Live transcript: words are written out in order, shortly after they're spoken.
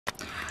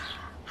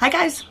Hi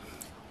guys,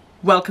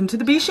 welcome to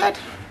the bee shed.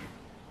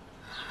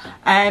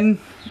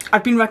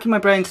 I've been racking my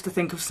brains to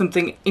think of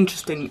something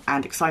interesting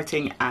and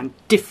exciting and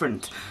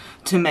different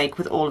to make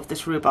with all of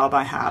this rhubarb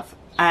I have.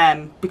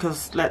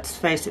 Because let's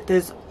face it,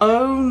 there's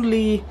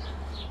only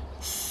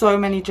so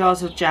many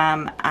jars of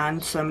jam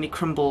and so many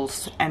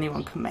crumbles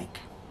anyone can make.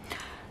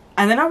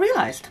 And then I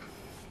realised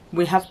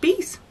we have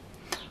bees.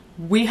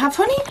 We have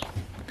honey.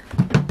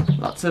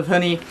 Lots of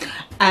honey.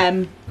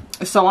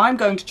 So I'm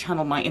going to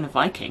channel my inner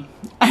Viking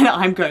and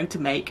I'm going to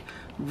make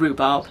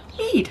rhubarb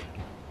mead.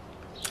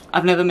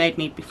 I've never made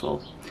mead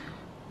before,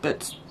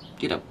 but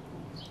you know,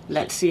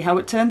 let's see how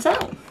it turns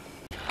out.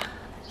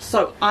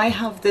 So I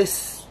have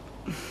this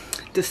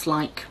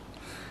dislike,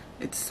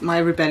 it's my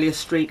rebellious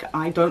streak.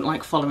 I don't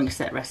like following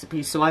set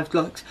recipes, so I've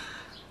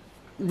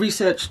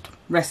researched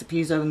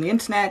recipes on the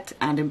internet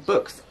and in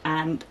books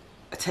and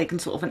taken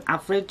sort of an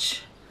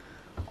average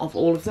of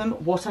all of them.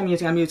 What I'm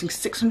using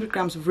 600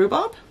 grams of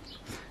rhubarb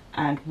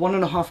and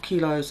 1.5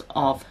 kilos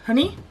of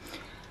honey.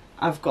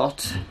 I've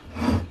got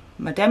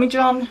my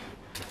demijohn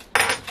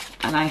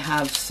and I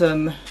have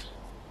some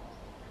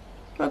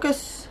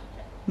focus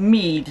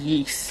Mead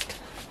yeast.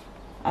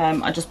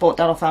 I just bought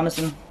that off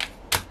Amazon.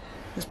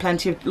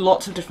 There's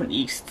lots of different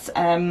yeasts.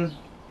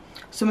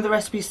 Some of the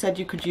recipes said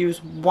you could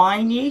use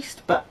wine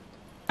yeast, but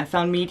I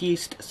found Mead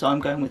yeast, so I'm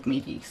going with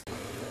Mead yeast.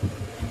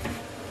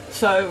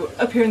 So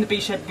up here in the bee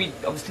shed we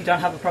obviously don't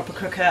have a proper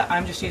cooker.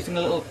 I'm just using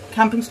a little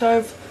camping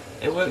stove.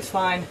 It works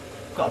fine.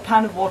 Got a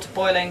pan of water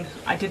boiling.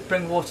 I did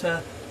bring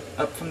water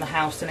up from the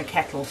house in a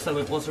kettle, so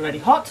it was already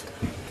hot.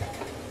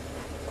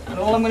 And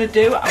all I'm going to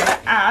do, I'm going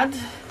to add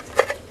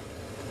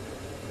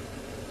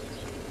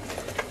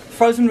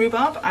frozen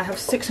rhubarb. I have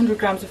 600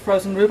 grams of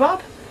frozen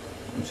rhubarb.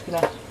 I'm just going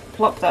to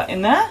plop that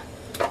in there.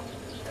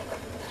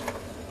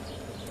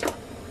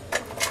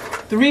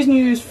 The reason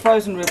you use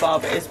frozen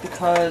rhubarb is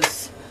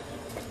because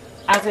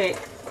as it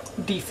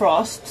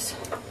defrosts,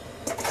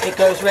 it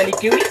goes really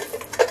gooey,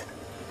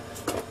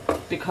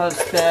 because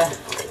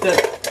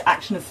the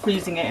action of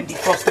freezing it and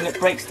defrosting it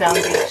breaks down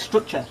the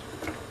structure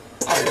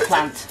of the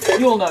plant.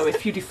 You all know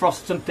if you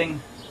defrost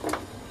something,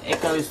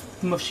 it goes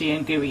mushy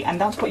and gooey,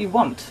 and that's what you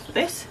want for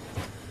this.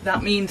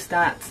 That means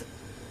that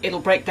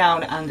it'll break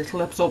down and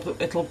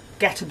it'll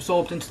get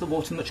absorbed into the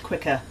water much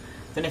quicker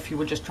than if you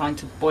were just trying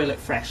to boil it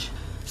fresh.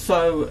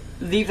 So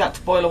leave that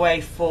to boil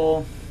away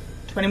for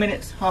 20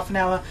 minutes, half an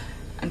hour,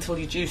 until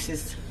your juice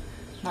is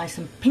nice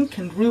and pink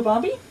and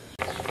rhubarby.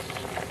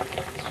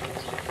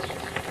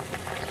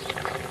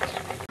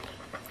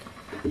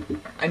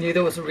 I knew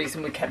there was a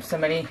reason we kept so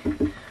many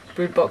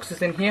brood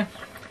boxes in here.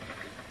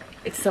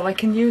 It's so I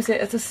can use it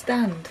as a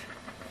stand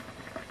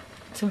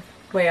to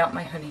weigh out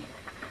my honey.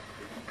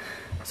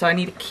 So I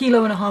need 1.5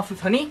 kilos of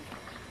honey.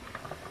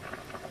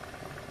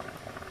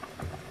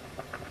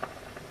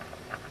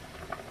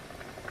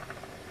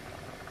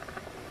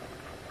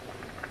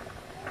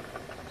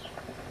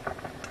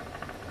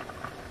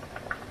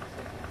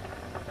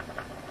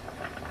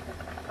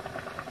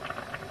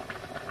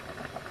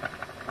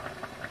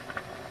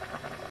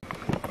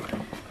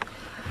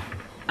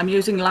 I'm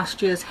using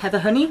last year's heather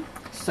honey,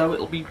 so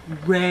it'll be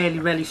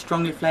really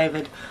strongly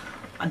flavoured.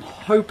 I'm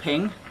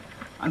hoping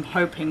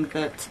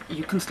that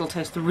you can still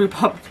taste the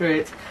rhubarb through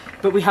it,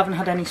 but we haven't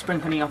had any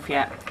spring honey off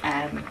yet.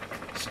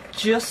 It's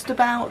just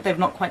about, they've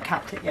not quite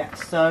capped it yet,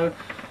 so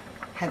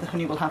heather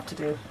honey will have to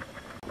do.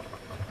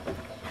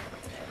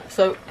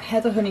 So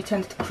heather honey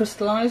tends to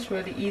crystallise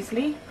really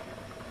easily.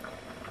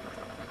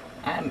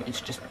 It's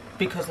just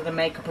because of the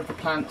makeup of the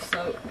plant,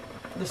 so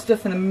the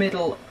stuff in the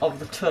middle of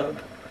the tub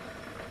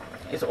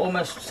is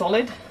almost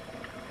solid.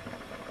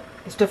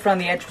 The stuff around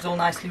the edge was all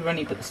nicely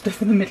runny, but the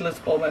stuff in the middle is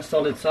almost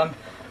solid, so I'm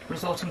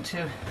resorting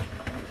to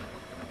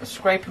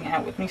scraping it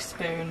out with my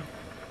spoon.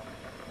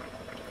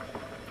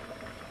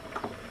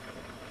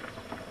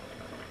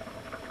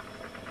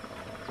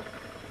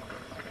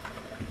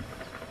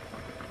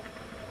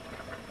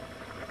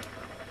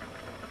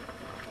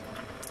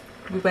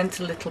 We went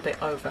a little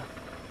bit over.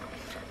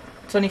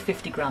 It's only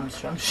 50 grams,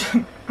 so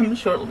I'm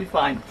sure it'll be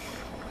fine.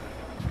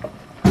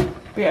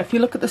 But yeah, if you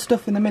look at the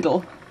stuff in the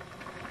middle,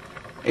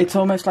 it's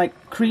almost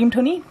like creamed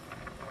honey.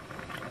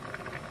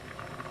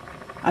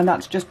 And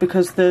that's just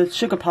because the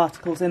sugar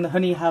particles in the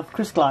honey have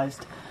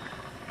crystallised.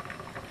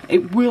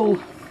 It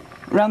will,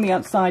 around the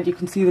outside you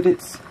can see that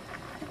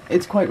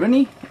it's quite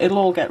runny. It'll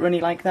all get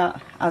runny like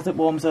that as it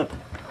warms up.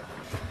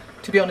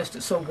 To be honest,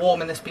 it's so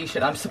warm in this bee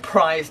shed, I'm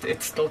surprised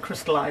it's still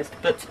crystallised.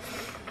 But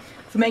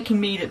for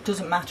making mead, it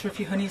doesn't matter if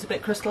your honey's a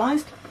bit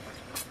crystallised,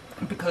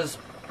 because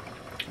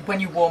when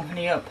you warm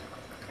honey up,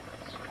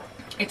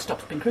 it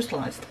stops being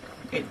crystallised.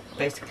 It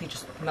basically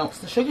just melts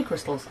the sugar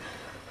crystals.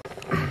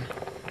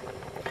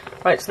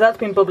 Right, so that's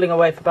been bubbling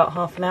away for about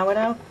half an hour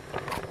now.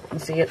 You can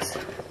see it's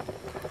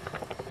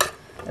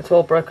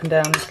all broken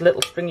down. There's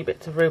little stringy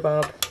bits of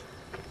rhubarb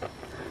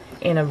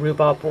in a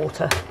rhubarb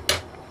water.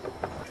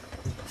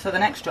 So the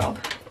next job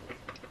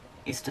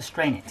is to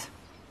strain it.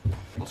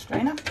 Little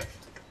strainer.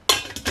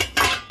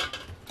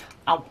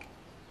 Ow.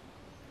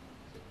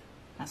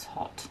 That's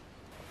hot.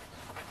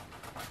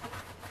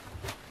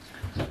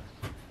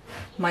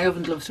 My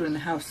oven gloves are in the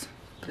house,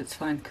 but it's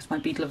fine because my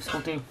bead gloves will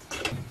do.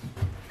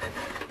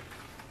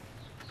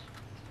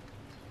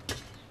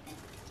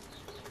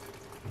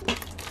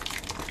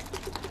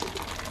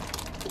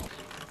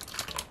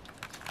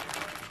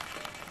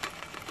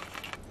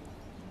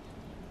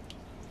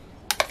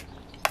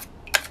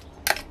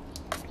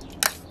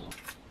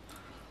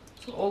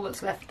 So all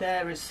that's left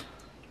there is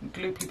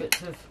gloopy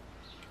bits of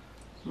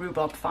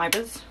rhubarb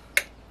fibres,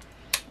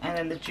 and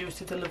then the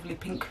juice is a lovely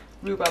pink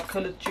rhubarb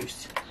coloured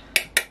juice.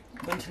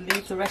 I'm going to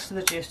leave the rest of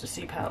the juice to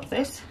seep out of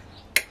this,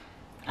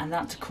 and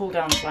that to cool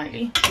down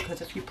slightly, because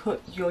if you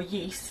put your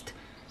yeast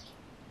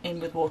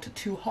in with water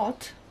too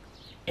hot,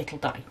 it'll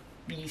die.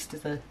 Yeast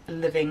is a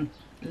living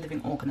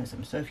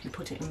organism, so if you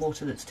put it in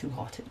water that's too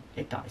hot,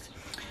 it dies.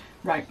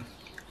 Right,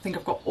 I think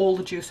I've got all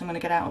the juice I'm going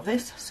to get out of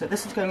this, so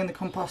this is going in the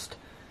compost,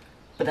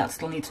 but that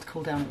still needs to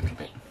cool down a little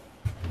bit.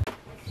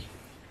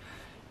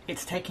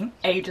 It's taking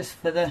ages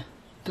for the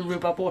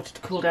rhubarb water to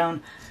cool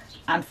down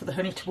and for the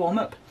honey to warm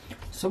up.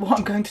 So what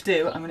I'm going to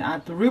do, I'm going to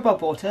add the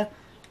rhubarb water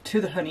to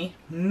the honey,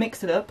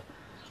 mix it up,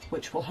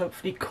 which will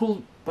hopefully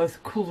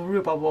both cool the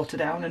rhubarb water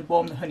down and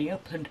warm the honey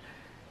up, and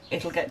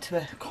it'll get to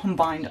a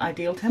combined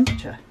ideal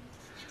temperature.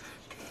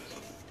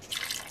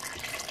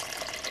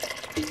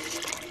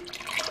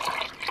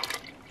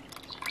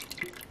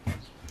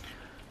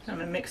 I'm going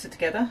to mix it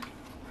together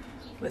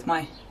with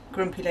my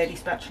grumpy lady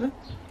spatula.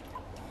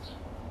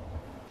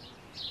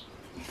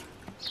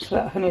 So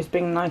that honey is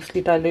being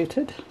nicely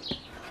diluted.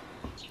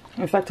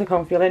 In fact, I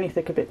can't feel any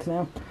thicker bits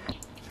now. I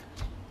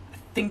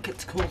think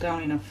it's cooled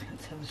down enough.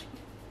 Let's have a...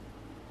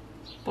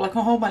 Well, I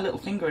can hold my little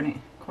finger in it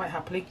quite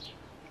happily.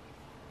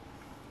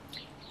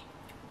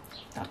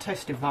 That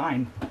tastes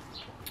divine.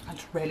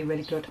 That's really,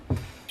 really good.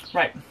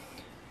 Right,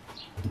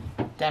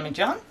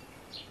 demijohn.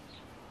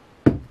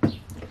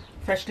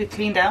 Freshly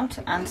cleaned out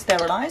and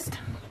sterilised.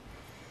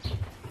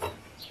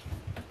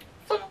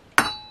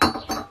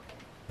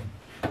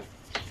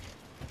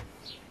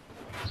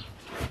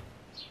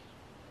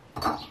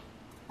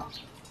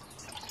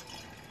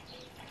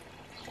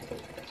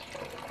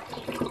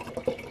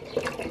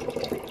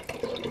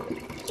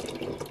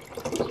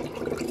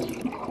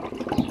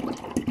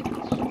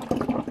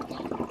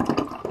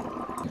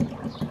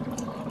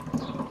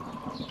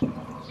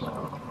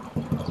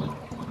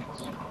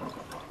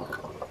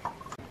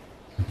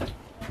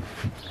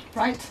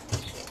 Right,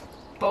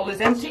 bowl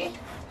is empty,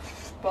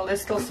 but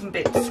there's still some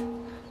bits.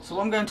 So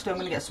what I'm going to do, I'm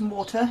going to get some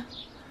water,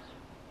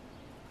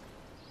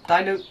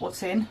 dilute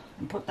what's in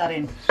and put that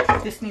in.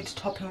 This needs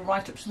topping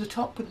right up to the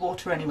top with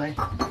water anyway.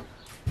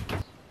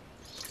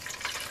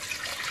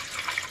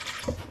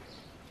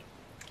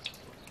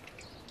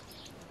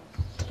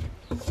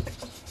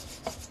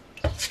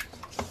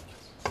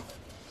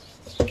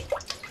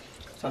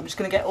 So I'm just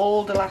going to get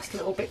all the last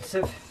little bits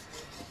of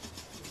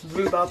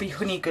rhubarby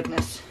honey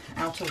goodness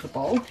out of the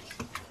bowl.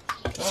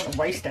 I don't want to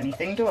waste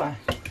anything, do I?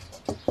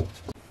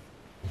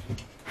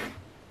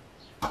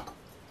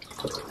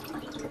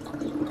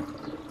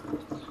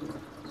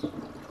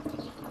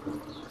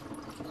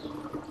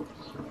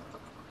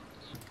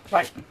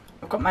 Right,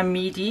 I've got my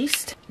mead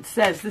yeast. It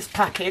says this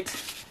packet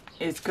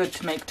is good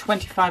to make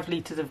 25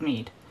 litres of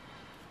mead.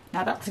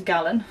 Now that's a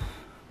gallon,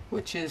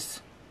 which is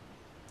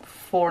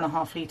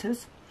 4.5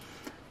 litres.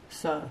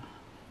 So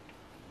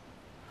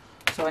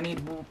I need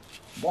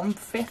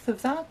 1/5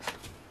 of that.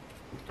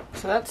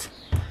 So that's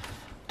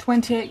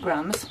 28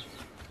 grams.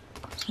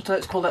 So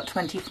let's call that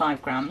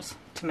 25 grams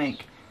to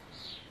make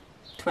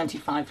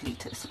 25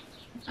 litres.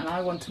 And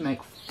I want to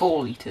make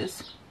 4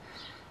 litres.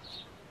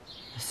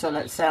 So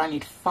let's say I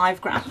need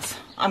 5 grams.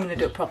 I'm going to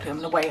do it properly. I'm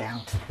going to weigh it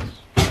out.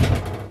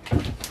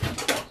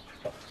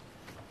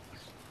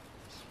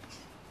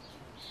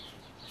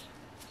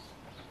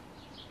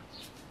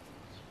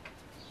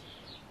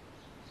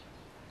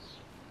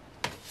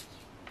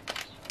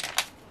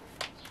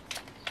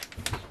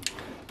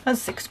 That's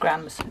 6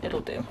 grams,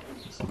 it'll do.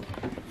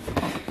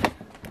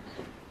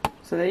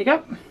 So there you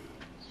go,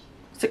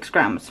 6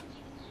 grams.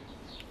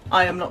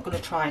 I am not going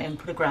to try and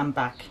put a gram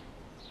back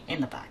in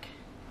the bag.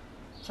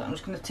 So I'm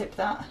just going to tip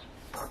that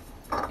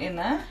in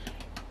there.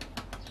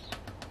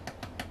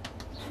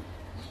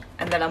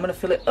 And then I'm going to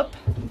fill it up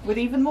with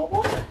even more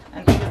water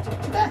and fill it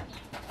up to there.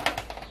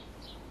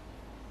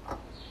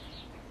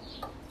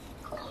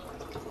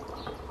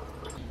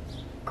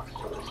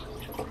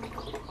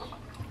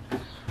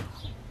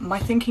 My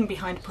thinking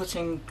behind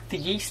putting the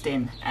yeast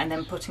in and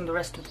then putting the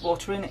rest of the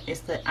water in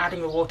is that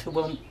adding the water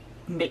will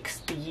mix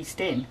the yeast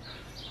in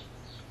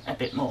a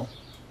bit more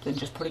than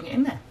just putting it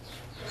in there.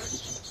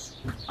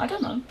 I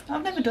don't know,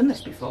 I've never done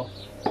this before.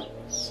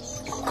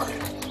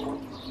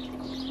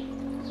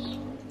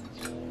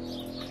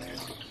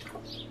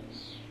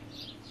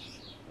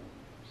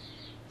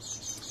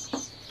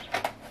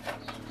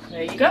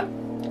 There you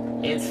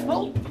go, it's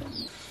full.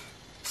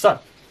 So,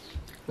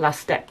 last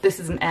step, this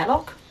is an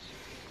airlock.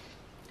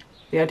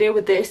 The idea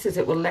with this is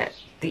it will let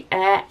the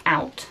air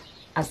out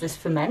as this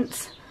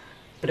ferments,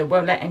 but it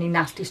won't let any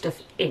nasty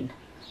stuff in.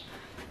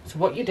 So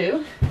what you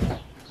do,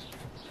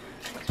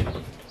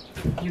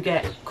 you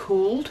get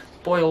cooled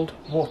boiled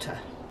water.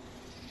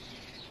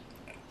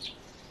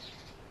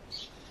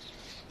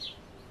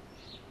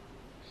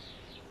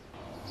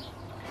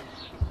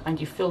 And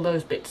you fill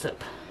those bits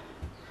up.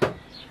 And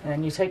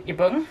then you take your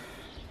bung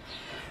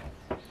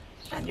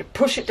and you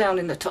push it down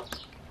in the top.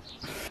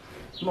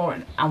 More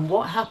in. And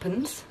what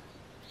happens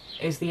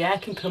is the air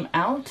can come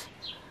out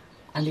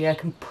and the air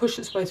can push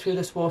its way through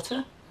this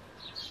water,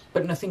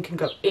 but nothing can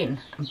go in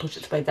and push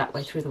its way that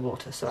way through the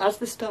water. So as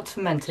this starts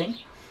fermenting,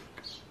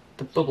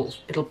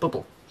 it'll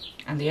bubble,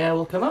 and the air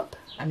will come up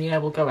and the air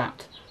will go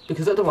out,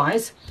 because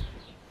otherwise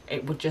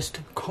it would just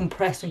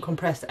compress and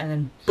compress, and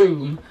then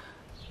boom,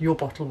 your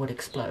bottle would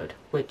explode,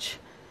 which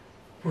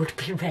would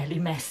be really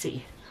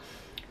messy.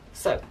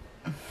 So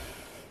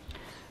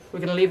we're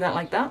going to leave that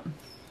like that.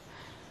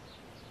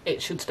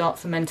 It should start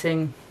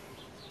fermenting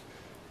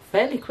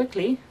fairly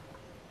quickly,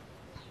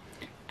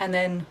 and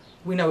then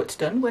we know it's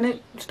done when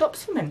it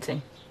stops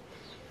fermenting.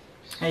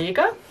 There you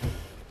go.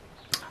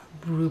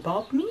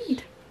 Rhubarb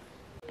mead.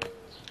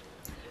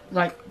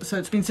 Right, so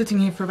it's been sitting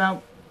here for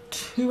about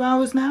 2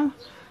 hours now,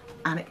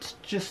 and it's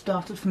just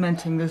started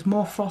fermenting. There's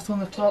more froth on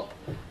the top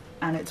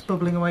and it's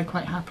bubbling away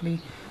quite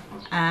happily.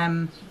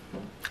 I'm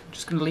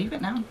just going to leave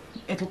it now.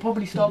 It'll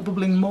probably start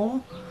bubbling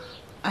more,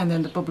 and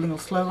then the bubbling will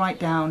slow right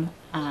down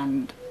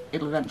and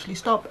it'll eventually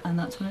stop, and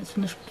that's when it's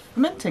finished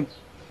fermenting.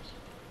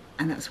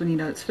 And that's when you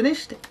know it's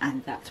finished,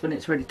 and that's when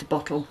it's ready to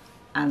bottle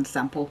and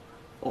sample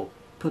or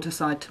put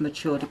aside to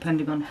mature,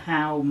 depending on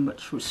how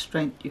much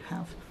restraint you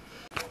have.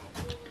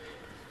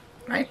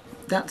 Right,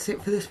 that's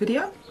it for this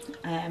video.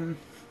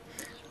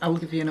 I will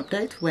give you an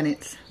update when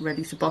it's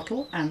ready to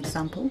bottle and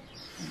sample.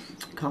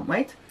 Can't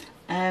wait.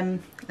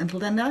 Until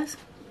then, guys,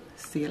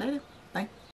 see you later.